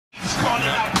calling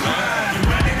out the line.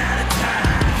 You're running out of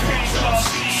time. Can't y'all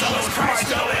see? So it's Christ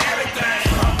over everything.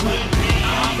 Come with me,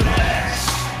 I'm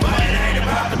blessed. But it ain't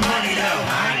about the money though.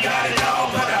 I ain't got it all,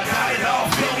 but I got it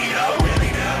all. Feel me though,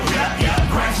 really though. Yup, yup,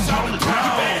 Christ is on the throne.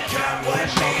 You better come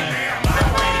with me, man. I'm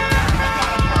already done. I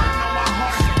got a burden on my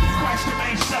heart. Christ the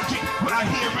main subject. When I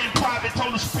hear in private,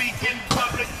 told to speak in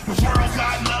public. The world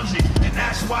God loves it, and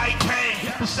that's why He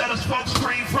came to set us folks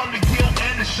free from the guilt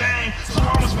and the shame. So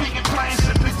I'm speaking plain,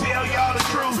 simply tell y'all the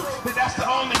truth. That that's the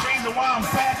only reason why I'm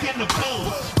back in the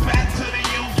booth. Back to the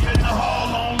youth in the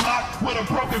hall on lock with a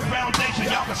broken foundation.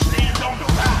 Y'all can stand on the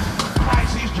rock.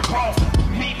 Christ, He's the call.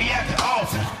 Meet me at the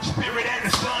altar. Spirit and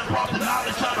the Son brought the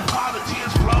knowledge of the Father.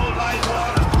 Tears flow like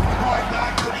water. Heart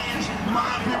got cleansed.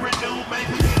 Mind be renewed. Make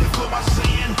me get it for my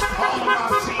sin. All of my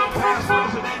team, past,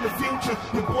 present, and the future.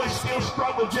 Your boy still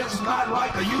struggle, just not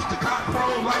like I used to. Cock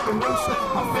crow like a rooster.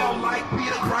 I felt like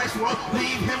Peter. Christ won't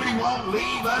leave him and He won't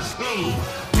leave us.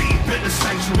 Deep in the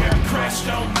sanctuary, Christ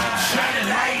don't mind. Shining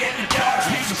light in the dark.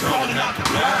 Jesus calling out the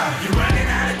blind. You're running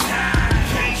out of time.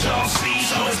 Can't y'all see?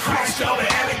 So it's Christ over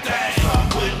everything. Come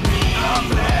with me, I'm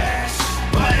blessed.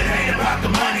 But it ain't about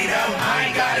the money though. I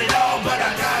ain't got it all, but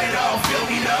I got it all. Feel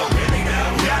me though, really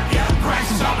though. Yup, yup, Christ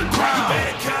is on the throne. You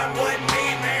better come with me,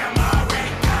 man. I'm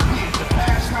already gone. Yeah, the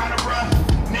past kinda rough.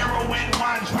 Narrow and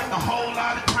wide. Spent a whole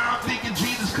lot of time thinking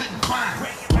Jesus couldn't find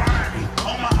me.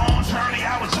 On my own journey,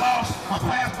 I was lost. My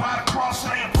path by the cross,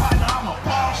 saying, partner, I'm a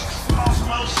boss. Lost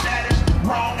most status,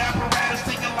 wrong apparatus.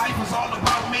 Thinking life was all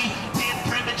about me. Did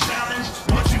primitive challenge.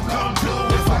 What you gon' do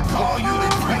if I call you the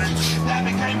preach? That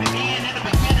became the end and the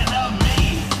beginning of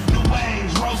me. New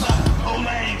waves rose up, old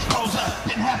lanes close up.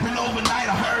 Didn't happen overnight.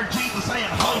 I heard Jesus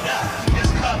saying, hold up. This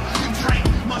cup you drink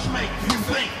must make you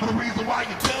think. The reason why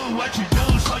you do what you do,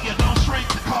 so you don't shrink.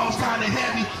 The call's kinda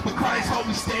heavy, but Christ hold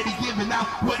me steady, giving out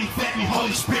what He fed me.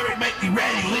 Holy Spirit make me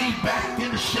ready, lean back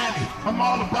in the Chevy. I'm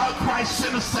all about Christ,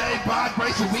 sinners saved by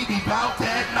grace, and we be about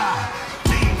that night.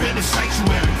 Deep in the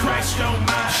sanctuary, Christ don't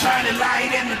mind. Shining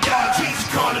light in the dark, Jesus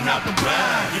calling out the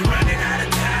blind. You're running out of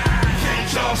time. Can't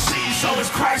y'all see? So it's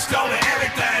Christ over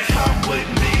everything. Come with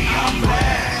me, I'm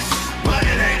blessed. But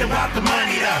it ain't about the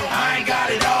money though. I ain't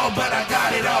got it all, but I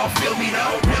got it all. Feel me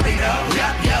though, really though.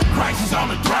 Yup, yup, Christ is on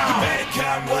the throne. You better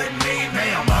come with me,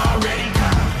 man. I'm already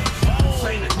gone.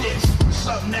 Say the this,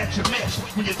 something that you missed.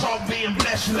 When you talk being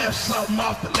blessed, you left something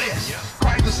off the list.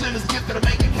 Christ the sinner's gift to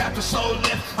make it capture soul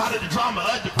lift. Out of the drama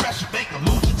of depression, make a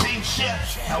lose your team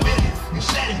shift. How is it? You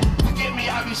said it. Forgive me,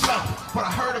 I be slow. What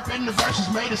I heard up in the verses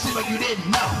made it seem like you didn't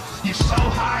know. You're so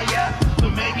high up,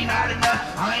 but maybe not enough.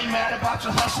 I ain't mad about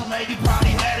your hustle, maybe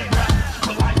probably had it rough.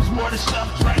 But life is more than stuff,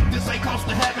 drink. This ain't close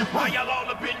to heaven. Why y'all all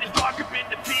up in the dark, up in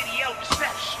the video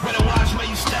deception? Better watch where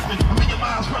you stepping. A million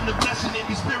miles from the blessing. It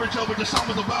be spiritual, but the song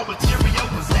was about material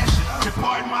possession. You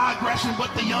pardon my aggression, but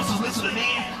the youngsters listening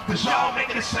in. Cause y'all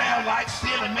making it sound like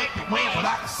stealing make it win. But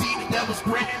I can see the devil's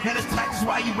grin, and it's taxes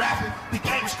while you rapping. The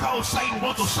game is cold, Satan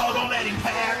wants your soul, don't let him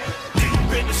have it.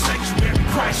 Deep in the sanctuary,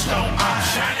 Christ don't mind.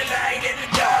 Shining light in the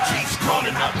dark, Jesus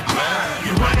calling out the blind.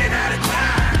 You're running out of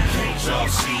time. Can't y'all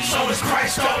see? So it's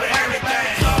Christ over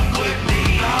everything. Come with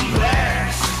me, I'm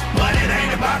blessed. But it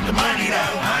ain't about the money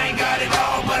though. I ain't got it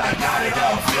all, but I got it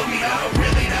all. Feel me though,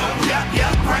 really though. Yup,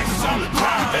 yup, Christ is on the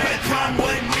throne. Better come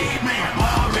with me, man. I'm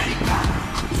already gone.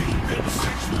 Deep in the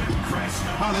sanctuary, Christ.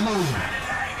 Hallelujah.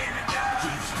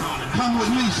 Come with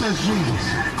me, says Jesus.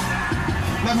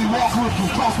 Let me walk with you,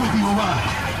 talk with you around.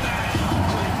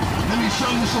 Let me show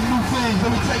you some new things.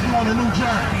 Let me take you on a new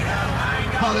journey.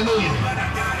 Hallelujah.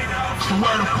 It's the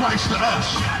word of Christ to us.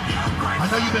 I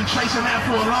know you've been chasing that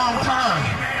for a long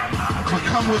time. But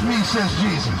come with me, says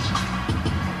Jesus.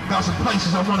 Got some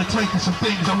places I want to take and some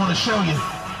things I want to show you.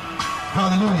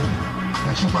 Hallelujah.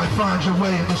 That you might find your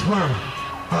way in this world.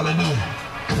 Hallelujah.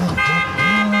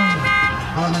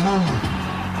 Hallelujah.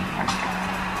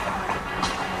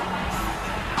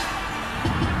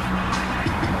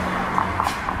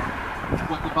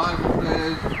 What the Bible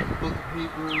says in the book of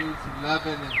Hebrews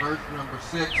 11 and verse number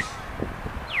 6.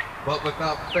 But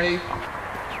without faith,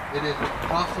 it is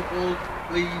impossible to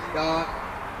please God.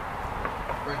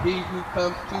 For he who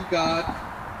comes to God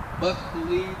must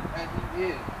believe that He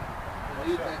is.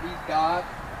 Believe that He's God.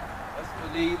 Must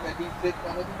believe that He sits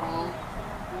on the throne.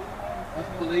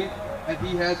 Must believe that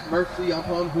He has mercy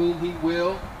upon whom He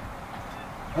will.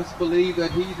 Must believe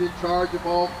that He's in charge of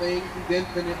all things. He's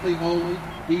infinitely holy.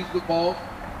 He's the boss.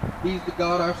 He's the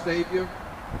God, our Savior.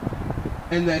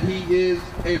 And that He is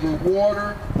a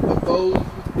rewarder of those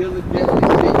who diligently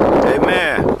seek Him.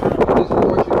 Amen. This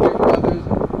portion here, brothers,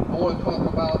 I want to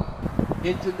talk about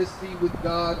intimacy with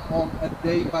God on a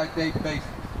day-by-day basis.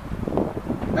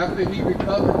 After he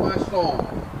recovered my soul,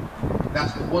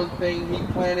 that's the one thing he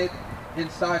planted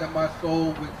inside of my soul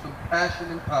with some passion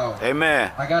and power.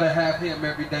 Amen. I gotta have him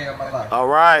every day of my life. All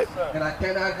right. And I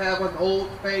cannot have an old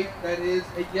faith that is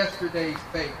a yesterday's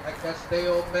faith, like that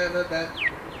stale manna that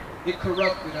it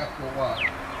corrupted after a while.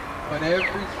 But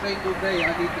every single day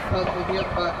I need to come to him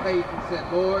by faith and say,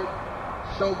 Lord,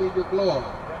 show me your glory.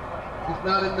 It's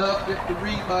not enough just to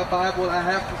read my Bible. I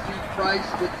have to see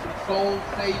Christ with some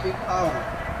soul-saving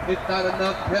power. It's not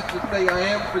enough just to say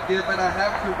I am forgiven. I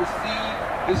have to receive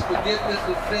this forgiveness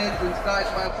of sins inside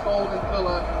my soul until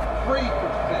I'm free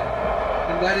from sin.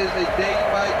 And that is a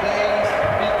day-by-day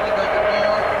speaking of the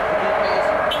Lord,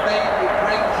 because faith, it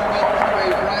brings you into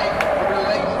a right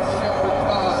relationship with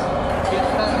God.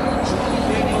 It's not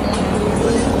getting on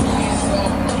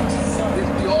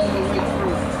it's the all the way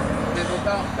through. And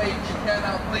without faith, you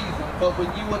cannot please him. But when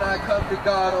you and I come to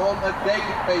God on a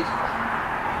daily basis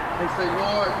and say,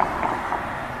 Lord,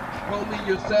 show me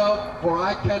yourself, or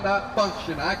I cannot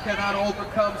function. I cannot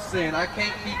overcome sin. I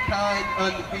can't be kind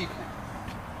unto people.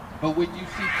 But when you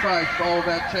see Christ, all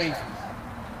that changes.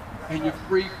 And you're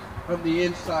free from the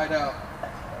inside out.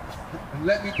 And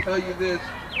let me tell you this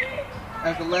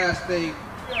as the last thing,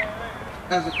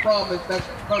 as a promise that's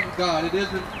from God. It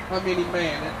isn't from any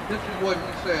man. This is what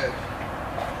he says.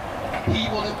 He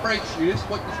will embrace you. This is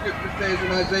what the scripture says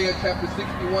in Isaiah chapter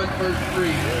 61, verse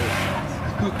 3.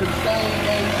 To console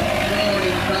those who mourn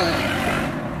in Zion.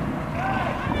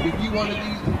 If you one of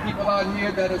these people out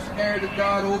here that are scared of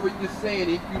God over your sin,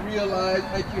 if you realize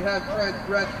that you have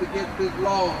transgressed against his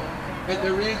law, and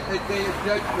there is a day of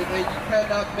judgment, and you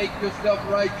cannot make yourself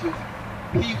righteous,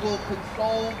 he will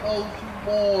console those who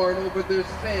mourn over their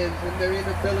sins and their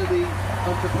inability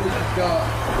to please God.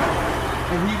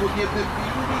 And he will give them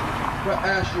beauty for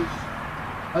ashes,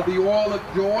 the oil of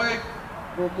joy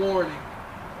for mourning,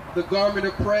 the garment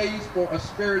of praise for a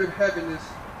spirit of heaviness,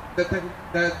 that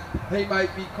they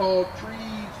might be called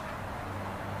trees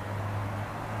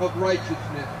of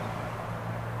righteousness,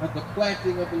 and the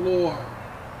planting of the Lord,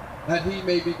 that he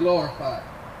may be glorified.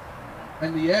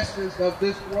 And the essence of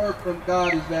this word from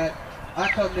God is that I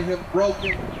come to him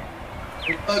broken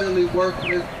and utterly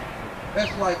worthless.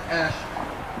 That's like ashes,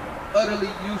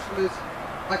 utterly useless.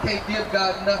 I can't give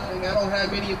God nothing. I don't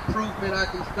have any improvement I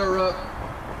can stir up.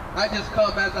 I just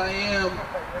come as I am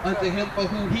unto him for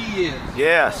who he is.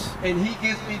 Yes. And he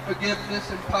gives me forgiveness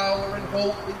and power and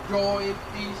hope and joy and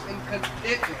peace and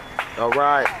contentment. All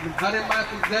right. Not in my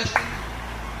possession,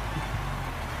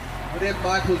 but in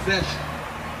my possession.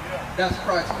 That's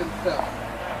Christ himself.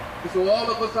 And so all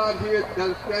of us out here that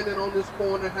are standing on this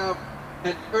corner have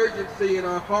an urgency in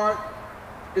our heart.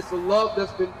 It's a love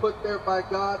that's been put there by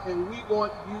God, and we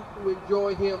want you to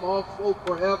enjoy him also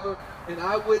forever. And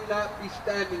I would not be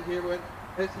standing here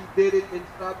as he did it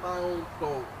inside my own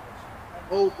soul.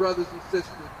 Oh, brothers and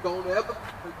sisters, don't ever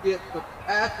forget the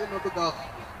passion of the gospel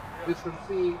is from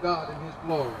seeing God in his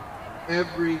glory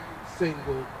every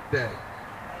single day.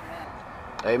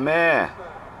 Amen.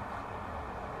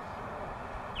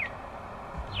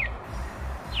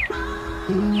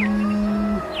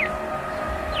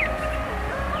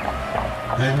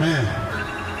 Amen.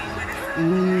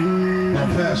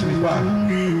 Don't pass me by.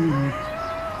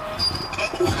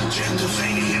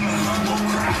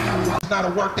 It's not a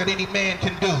work that any man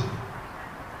can do.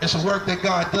 It's a work that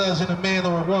God does in a man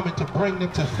or a woman to bring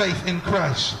them to faith in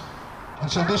Christ.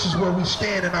 And so this is where we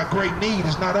stand in our great need.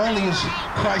 Is not only is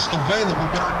Christ available,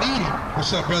 but I need him.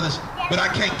 What's up, brothers? But I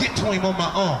can't get to him on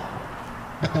my own.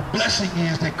 But the blessing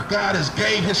is that God has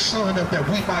gave his son up that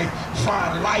we might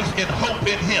find life and hope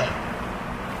in him.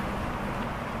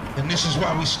 And this is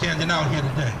why we're standing out here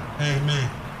today. Amen.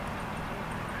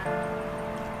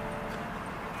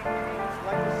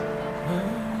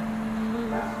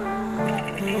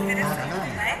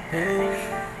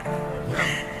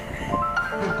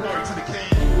 Give glory to the King.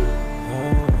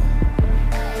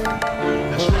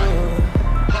 That's right.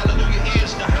 Hallelujah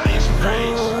is the highest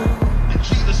praise. And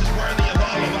Jesus is worthy of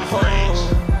all of our praise.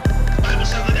 The Bible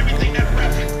says that everything that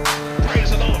breath, praise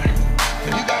the Lord.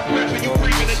 If you got breath and you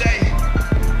breathing today,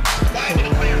 the Bible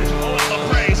declares all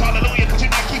of praise. Hallelujah, because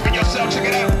you're not keeping yourself. Check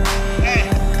it out. Hey,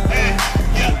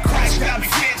 yeah, Christ got me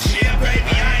pinched. Yeah, baby,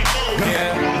 I ain't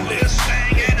moving. All this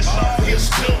thing and it's all here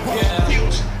still.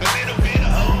 Huge.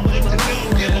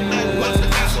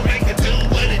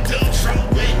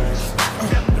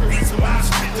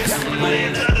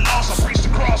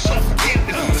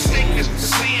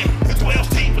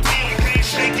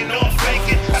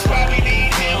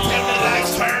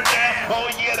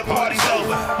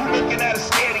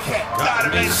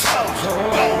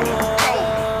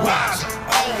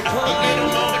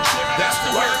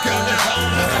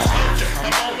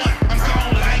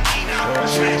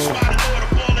 That's why the Lord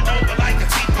will boil it over like a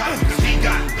teapot. He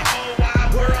got the whole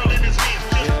wide world in his hands.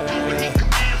 Just do what he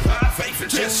commands by faith and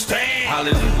just stand.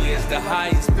 Hallelujah is the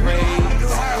highest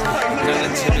praise.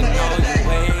 Relative in all your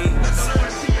ways.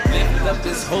 Lift up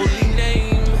his holy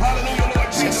name. Hallelujah,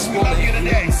 Lord Jesus, we love you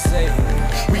today.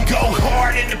 We go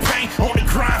hard in the paint, on the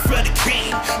grind for the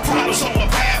king. Problems on my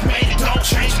path, man, it don't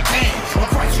change a thing. On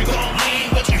Christ we gon' lean,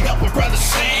 but you help a brother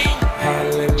sing.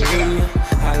 Hallelujah,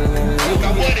 hallelujah.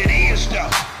 Now what it is though,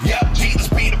 yep, Jesus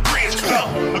be the bridge, go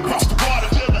across the water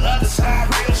to the other side,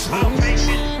 real slow.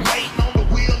 Patient, waiting on the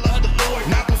wheel of the Lord,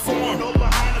 not before no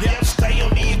behind him. Yep, stay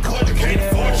on the accord, you can't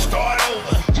afford to start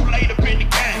over. Too late up in the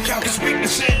game, count this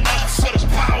weakness in us, so there's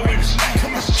power in his name.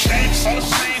 Come on, change all the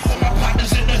same for my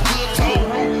partners in the hood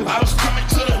told. I was coming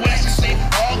to the west and see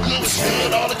all good was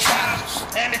good, all the trials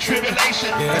and the tribulation.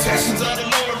 The testings of the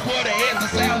Lord were the end of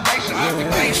salvation.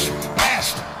 Occupation,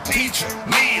 pastor, teacher,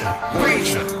 leader,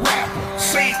 preacher, rapper,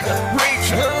 singer,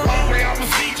 preacher. Hungry on my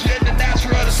feet, in the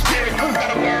natural of the spirit.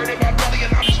 Got a word in my belly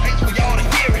and I'm just waiting for y'all to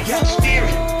hear it. Steer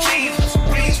it, Jesus,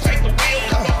 please take the wheel.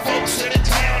 Cause my folks in the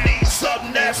town need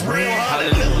something that's real.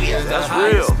 Hallelujah, That's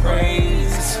real.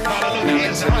 Praise. hallelujah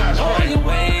is the highest All praise. your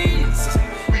ways.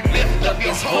 We lift up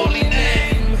your holy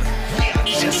name. Yeah, I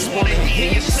just wanna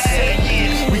hear you say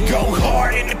it. We go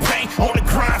hard in the paint, on the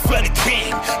grind for the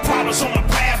king. Problems on my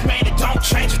path, man, it don't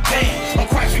change a thing. On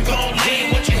Christ we gon'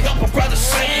 lean, would you help a brother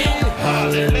sing?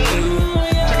 Hallelujah.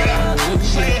 Check it out.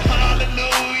 Say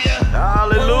hallelujah.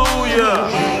 Hallelujah.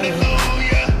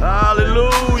 Hallelujah.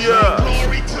 Hallelujah.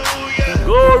 Glory to you.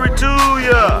 Glory to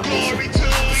you. Glory to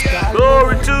you.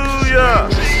 Glory to you.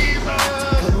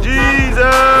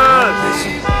 Jesus.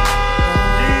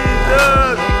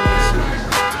 Jesus.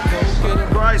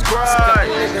 Christ,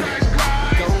 Christ.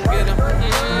 Go get him.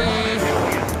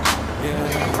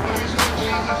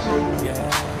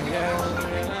 Yeah.